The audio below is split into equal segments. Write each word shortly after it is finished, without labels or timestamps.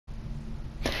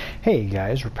Hey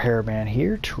guys, Repairman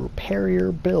here to repair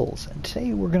your builds, and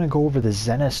today we're going to go over the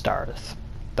Zenistar,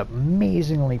 the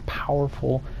amazingly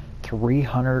powerful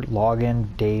 300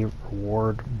 login day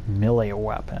reward melee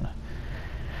weapon.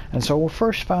 And so we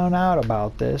first found out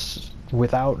about this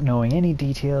without knowing any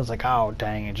details, like, oh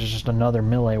dang, it's just another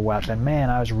melee weapon.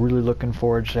 Man, I was really looking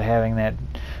forward to having that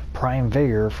prime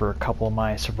vigor for a couple of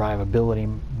my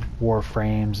survivability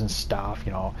warframes and stuff,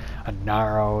 you know, a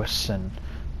Naros and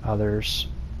others.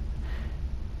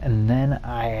 And then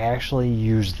I actually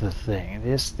used the thing.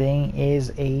 This thing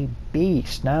is a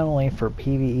beast, not only for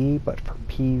PvE, but for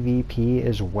PvP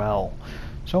as well.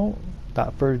 So,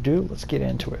 without further ado, let's get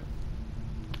into it.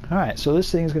 Alright, so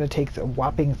this thing is going to take the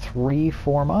whopping 3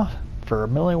 Forma for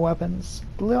melee weapons.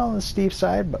 A little on the steep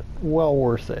side, but well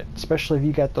worth it. Especially if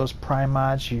you got those prime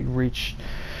mods you reach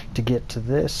to get to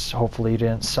this. Hopefully you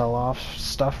didn't sell off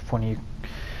stuff when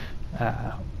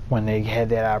they had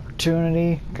that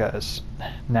opportunity, because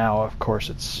now of course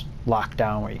it's locked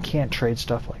down where you can't trade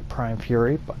stuff like Prime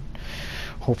Fury, but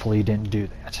hopefully you didn't do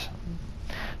that.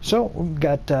 So we've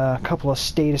got a couple of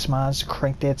status mods to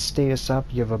crank that status up.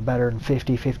 You have a better than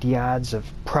 50-50 odds of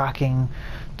proccing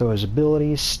those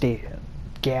abilities.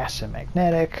 Gas and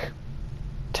magnetic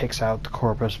takes out the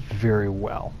corpus very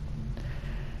well.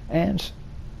 And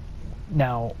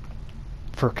now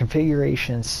for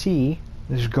configuration C,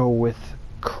 let's go with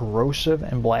corrosive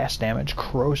and blast damage.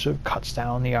 Corrosive cuts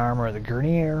down the armor of the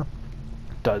Grineer,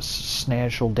 does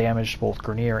substantial damage to both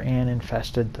Grineer and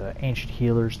infested, the ancient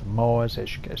healers, the Moas,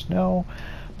 as you guys know.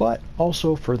 But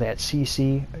also for that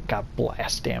CC, got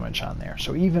blast damage on there.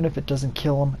 So even if it doesn't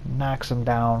kill them, knocks them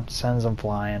down, sends them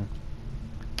flying.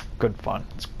 Good fun.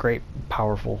 It's great,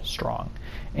 powerful, strong.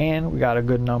 And we got a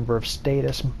good number of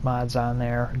status mods on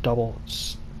there, double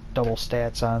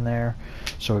stats on there.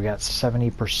 So we got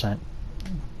 70%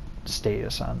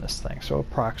 status on this thing, so it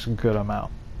procs a good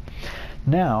amount.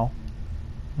 Now,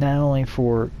 not only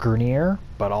for Grineer,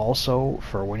 but also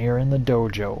for when you're in the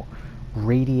dojo,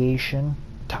 radiation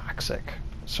toxic.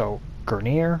 So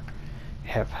Grineer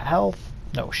have health,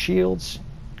 no shields.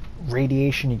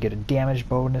 Radiation, you get a damage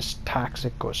bonus.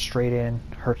 Toxic goes straight in,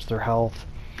 hurts their health.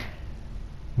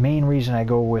 Main reason I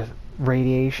go with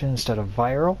radiation instead of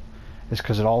viral is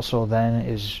because it also then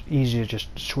is easy to just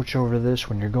switch over to this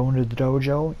when you're going to the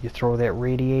dojo. You throw that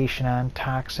radiation on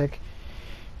toxic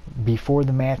before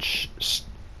the match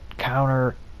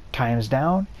counter times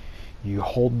down. You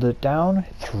hold it down,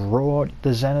 throw out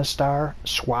the Zenistar,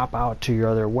 swap out to your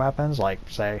other weapons like,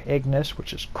 say, Ignis,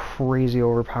 which is crazy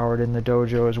overpowered in the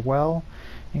dojo as well.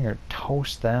 And you're going to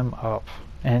toast them up.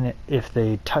 And if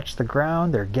they touch the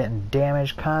ground, they're getting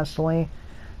damaged constantly.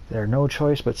 There's no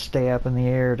choice but stay up in the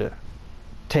air to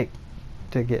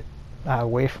get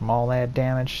away from all that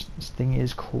damage. This thing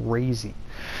is crazy.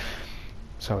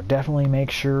 So definitely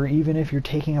make sure, even if you're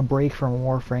taking a break from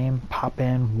Warframe, pop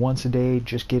in once a day,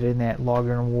 just get in that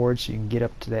login reward so you can get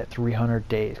up to that 300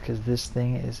 days, because this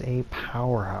thing is a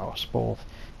powerhouse both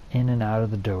in and out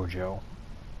of the dojo.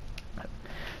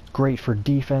 It's great for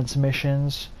defense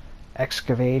missions,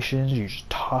 excavations. You just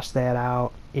toss that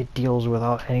out. It deals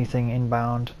without anything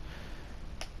inbound.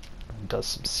 Does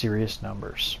some serious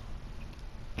numbers.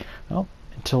 Well,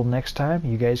 until next time,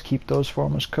 you guys keep those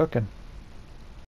formulas cooking.